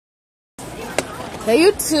Hey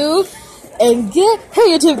YouTube, hey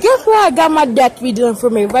YouTube, guess what I got my dad to be doing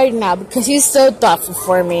for me right now because he's so thoughtful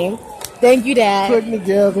for me. Thank you, Dad.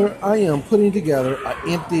 I am putting together an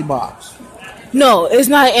empty box. No, it's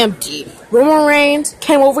not empty. Roman Reigns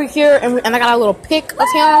came over here and I got a little pic of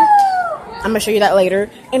him. I'm gonna show you that later.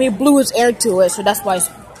 And he blew his air to it, so that's why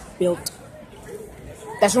it's built.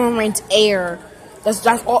 That's Roman Reigns' air. That's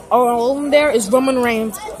all in there is Roman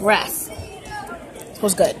Reigns' breath. It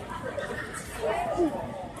was good.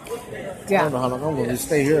 Yeah. I don't know how long I'm going to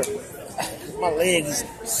stay here. My legs,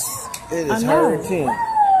 it is hurting.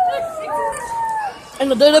 And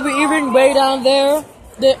the WWE ring way down there,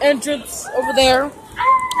 the entrance over there.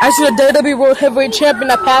 Actually, the WWE World Heavyweight Champion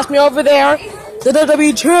that passed me over there. The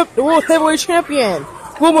WWE the World Heavyweight Champion,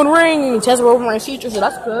 Roman Reigns, has a Roman Reigns feature, so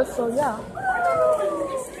that's good. So yeah,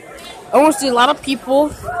 I want to see a lot of people.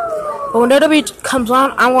 But when WWE comes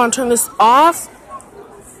on, I want to turn this off.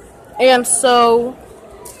 And so,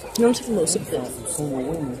 you know, take a little sip of this. Single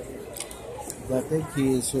women got their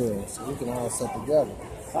kids here, so we can all sit together.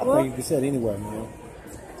 I think you can sit anywhere, man.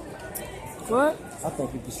 What? I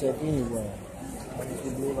think you can sit anywhere. I think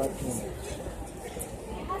you can do it like that.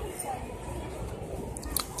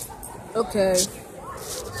 Okay.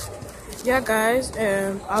 Yeah, guys,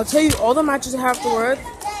 and I'll tell you all the matches afterwards.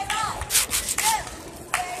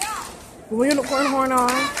 We're unicorn horn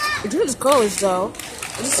on. It's just colors though.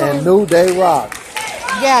 And New Day Rock.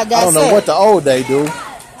 Yeah, that's it. I don't know what the old day do.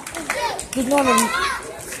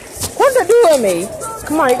 What's it do with me?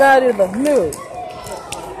 Come on, you gotta do the new.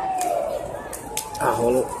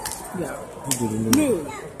 Hold it. Yeah. You do the New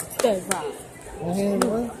Day Rock. New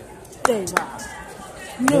Day Rock.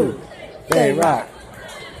 New Day Rock.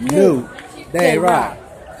 New Day Rock.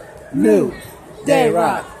 New Day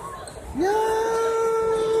Rock. Yeah.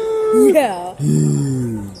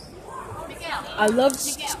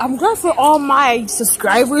 I'm glad for all my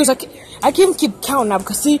subscribers. I can't keep counting now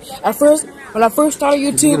because see, when I first started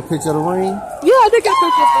YouTube. Did you get a picture of the ring? Yeah, I did get a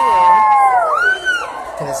picture of the ring.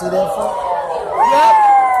 Can I see that for? Yep.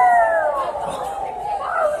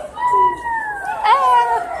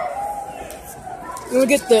 Let me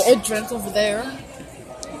get the entrance over there.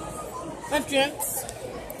 Entrance.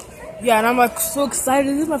 Yeah, and I'm like so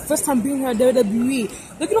excited. This is my first time being here at WWE.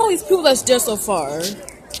 Look at all these people that's there so far.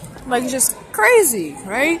 Like, it's just crazy,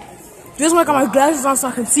 right? Just when I got my glasses on so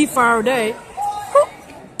I can see far away.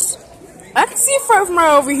 I can see far from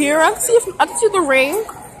right over here. I can see the ring.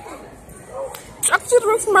 I can see the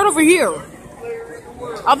ring from right over here.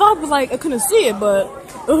 I thought it was like I couldn't see it, but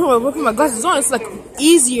with my glasses on, it's like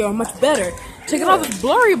easier, much better. Take it off, it's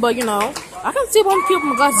blurry, but you know, I can see when I keep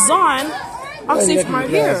my glasses on. I can see from right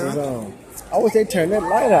here. I wish they turned that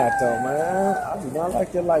light out though, man. I do not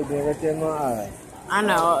like that light being right there in my eye. I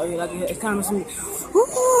know, like it's kind of some.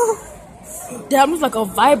 Damn, I'm just like a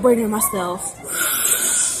vibrator myself.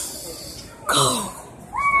 Go.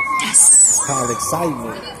 Yes. It's called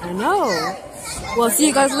excitement. I know. Well, see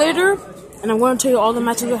you guys later, and I'm going to tell you all the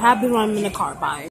matches that happen when I'm in the car. Bye.